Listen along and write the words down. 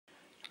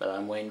Hello,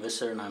 I'm Wayne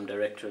Visser and I'm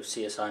Director of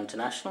CSR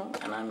International,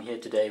 and I'm here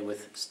today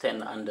with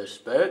Sten Anders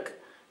Berge,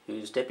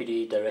 who's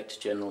Deputy Director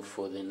General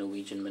for the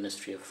Norwegian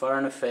Ministry of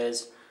Foreign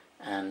Affairs,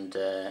 and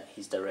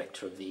he's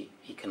Director of the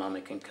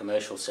Economic and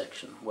Commercial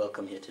section.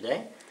 Welcome here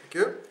today. Thank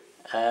you.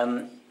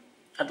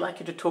 I'd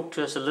like you to talk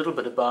to us a little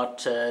bit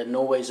about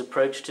Norway's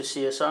approach to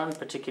CSR, and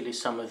particularly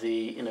some of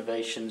the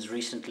innovations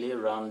recently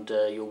around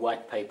your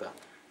white paper.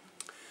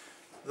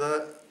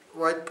 The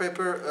white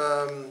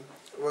paper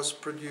was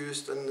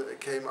produced and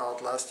came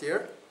out last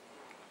year,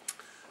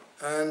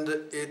 and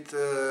it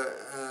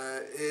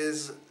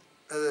is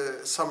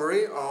a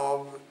summary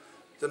of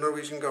the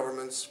Norwegian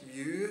government's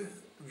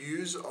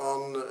views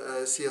on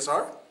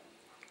CSR,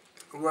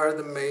 where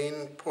the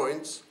main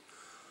points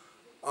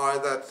are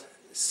that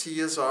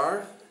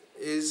CSR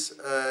is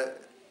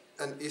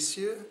an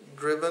issue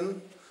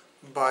driven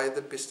by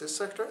the business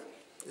sector.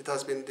 It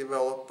has been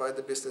developed by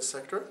the business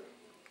sector,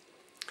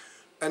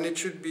 and it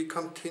should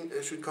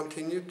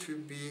continue to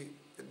be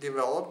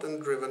developed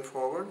and driven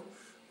forward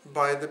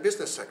by the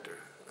business sector.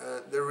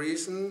 The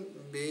reason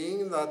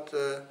being that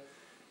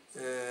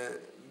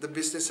the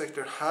business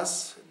sector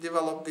has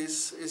developed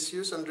these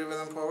issues and driven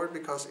them forward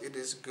because it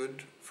is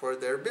good for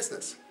their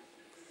business.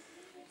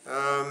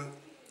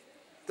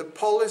 The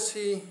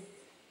policy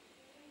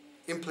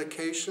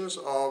implications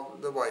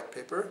of the white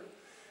paper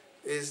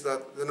is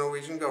that the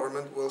Norwegian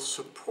government will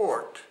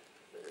support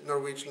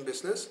Norwegian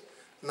business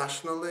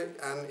nationally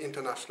and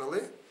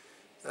internationally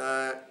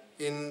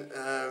in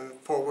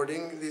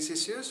forwarding these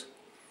issues,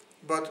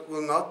 but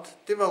will not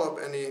develop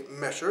any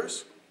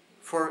measures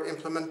for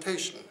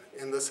implementation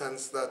in the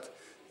sense that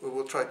we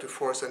will try to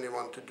force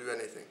anyone to do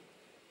anything.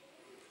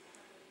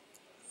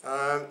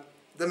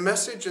 The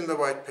message in the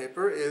white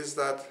paper is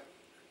that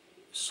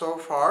so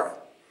far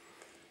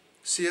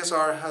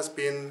CSR has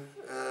been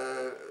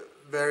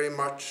very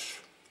much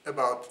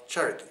about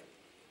charity.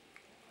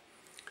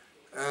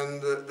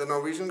 And the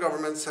Norwegian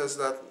government says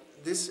that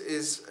this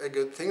is a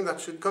good thing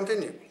that should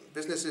continue.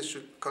 Businesses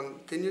should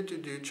continue to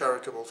do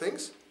charitable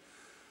things,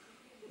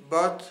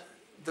 but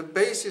the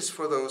basis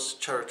for those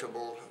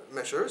charitable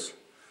measures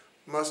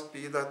must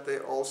be that they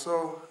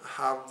also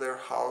have their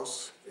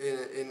house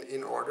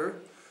in order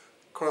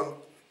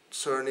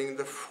concerning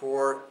the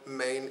four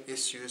main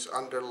issues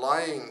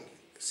underlying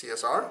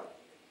CSR,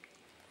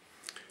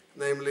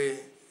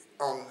 namely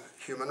on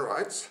human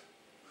rights,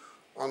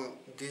 on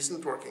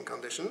decent working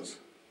conditions,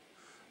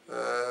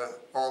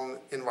 on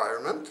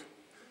environment,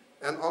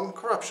 and on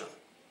corruption.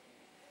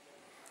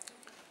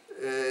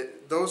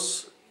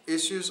 Those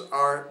issues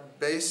are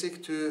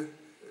basic to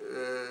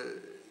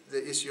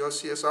the issue of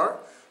CSR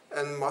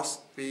and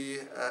must be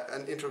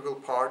an integral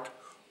part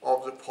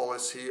of the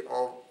policy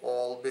of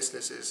all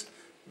businesses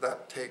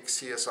that take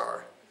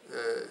CSR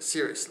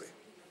seriously.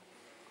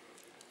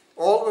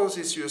 All those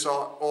issues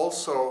are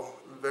also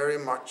very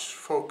much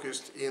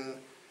focused in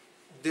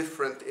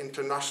different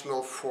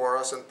international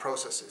fora and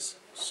processes.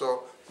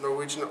 So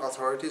Norwegian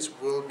authorities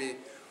will be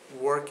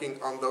working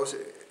on those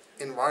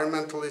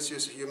environmental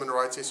issues, human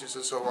rights issues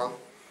and so on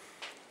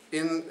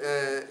in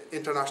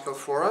international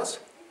fora,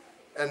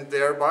 and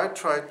thereby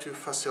try to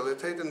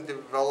facilitate and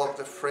develop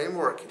the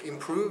framework,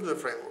 improve the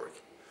framework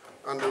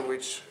under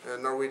which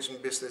Norwegian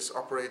business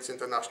operates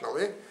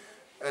internationally,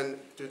 and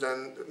to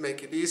then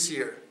make it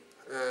easier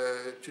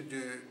to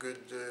do good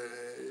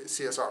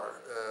CSR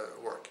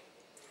work.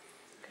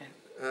 Okay.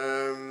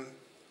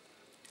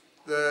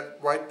 The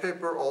white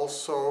paper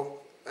also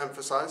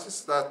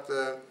emphasizes that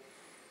the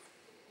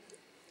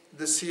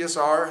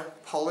CSR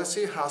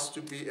policy has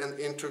to be an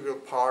integral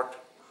part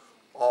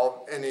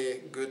of any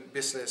good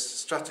business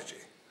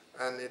strategy,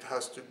 and it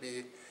has to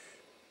be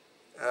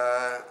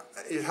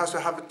it has to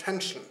have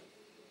attention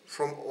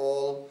from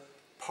all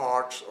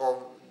parts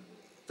of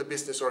the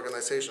business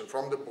organization,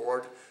 from the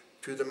board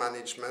to the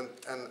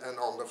management and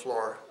on the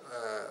floor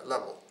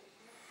level.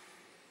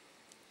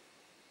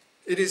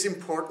 It is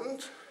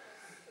important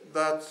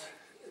that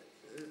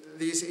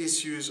these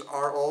issues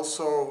are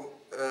also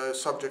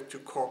subject to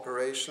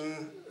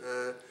cooperation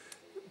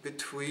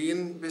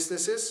between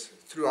businesses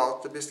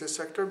throughout the business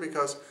sector,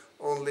 because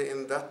only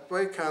in that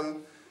way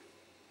can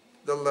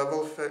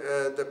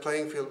the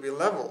playing field be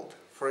leveled,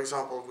 for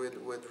example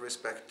with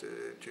respect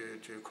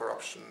to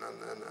corruption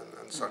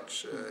and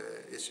such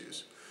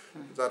issues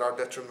that are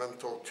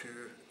detrimental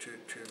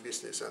to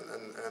business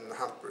and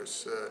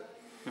hampers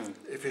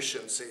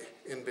efficiency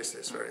in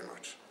business very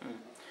much.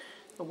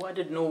 Why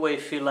did Norway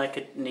feel like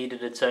it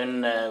needed its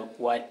own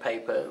white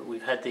paper?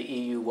 We've had the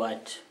EU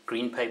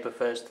green paper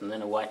first and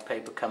then a white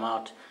paper come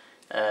out.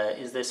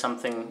 Is there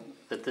something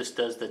that this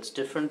does that's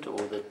different,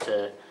 or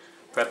that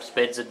perhaps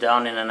beds it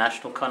down in a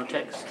national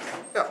context?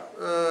 Yeah,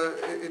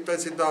 it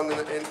beds it down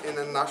in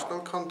a national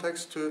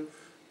context to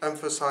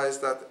emphasize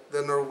that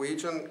the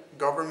Norwegian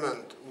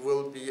government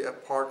will be a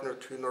partner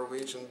to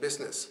Norwegian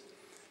business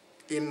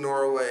in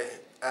Norway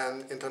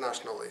and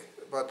internationally.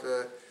 But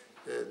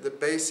the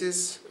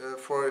basis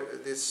for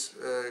this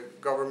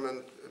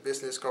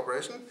government-business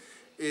cooperation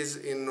is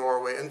in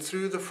Norway, and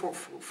through the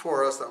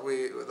forums that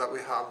we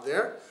have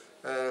there,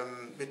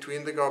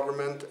 between the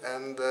government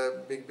and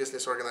the big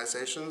business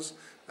organizations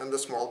and the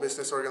small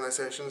business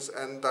organizations,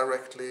 and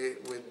directly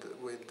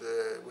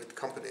with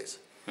companies.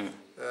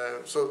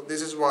 So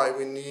this is why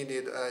we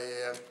needed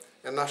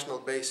a national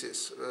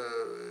basis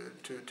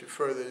to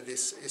further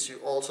this issue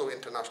also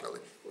internationally.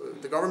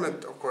 The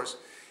government, of course,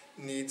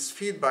 needs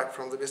feedback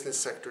from the business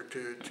sector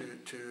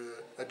to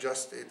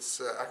adjust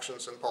its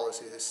actions and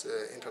policies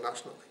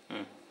internationally.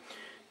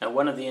 Now,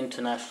 one of the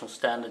international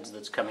standards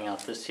that's coming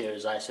out this year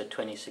is ISO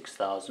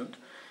 26000,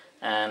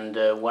 and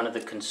one of the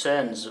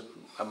concerns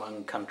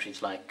among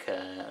countries like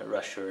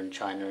Russia and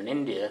China and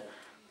India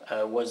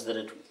was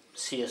that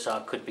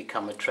CSR could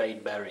become a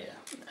trade barrier.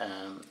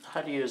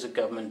 How do you as a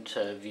government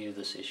view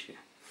this issue?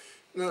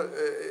 No,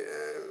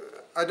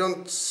 I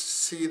don't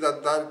see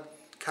that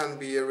can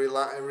be a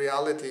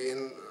reality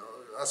in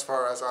as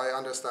far as I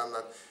understand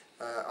that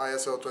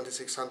ISO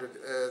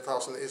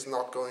 26000 is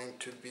not going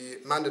to be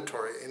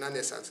mandatory in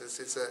any sense.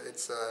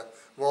 It's a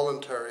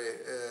voluntary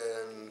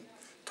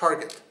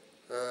target,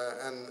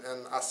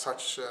 and as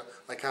such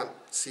I can't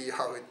see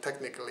how it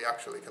technically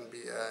actually can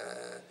be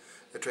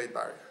a trade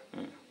barrier.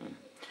 Mm-hmm.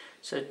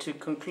 So to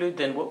conclude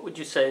then, what would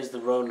you say is the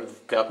role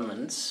of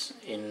governments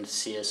in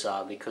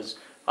CSR? Because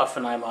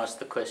often I'm asked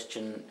the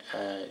question,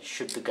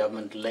 should the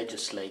government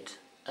legislate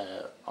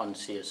on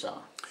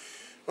CSR?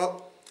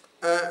 Well,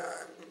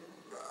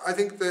 I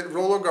think the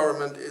role of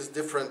government is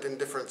different in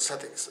different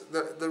settings.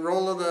 The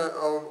role of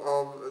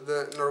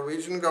the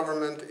Norwegian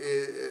government,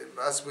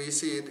 as we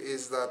see it,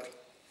 is that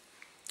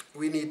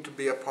we need to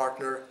be a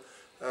partner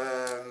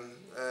and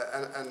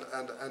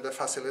a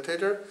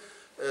facilitator.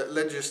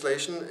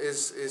 Legislation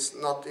is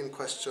not in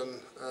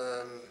question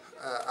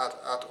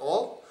at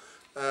all,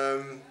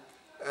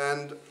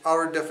 and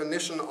our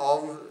definition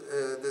of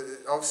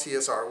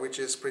CSR, which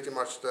is pretty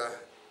much the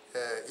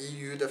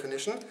EU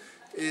definition,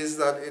 is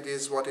that it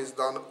is what is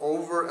done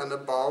over and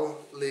above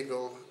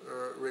legal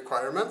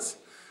requirements,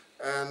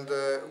 and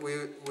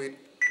we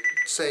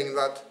saying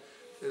that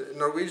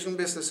Norwegian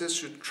businesses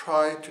should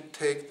try to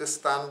take the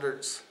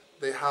standards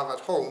they have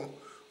at home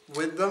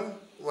with them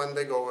when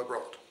they go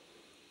abroad.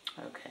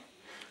 Okay.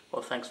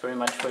 Well, thanks very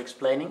much for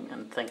explaining,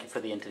 and thank you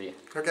for the interview.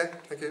 Okay,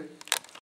 thank you.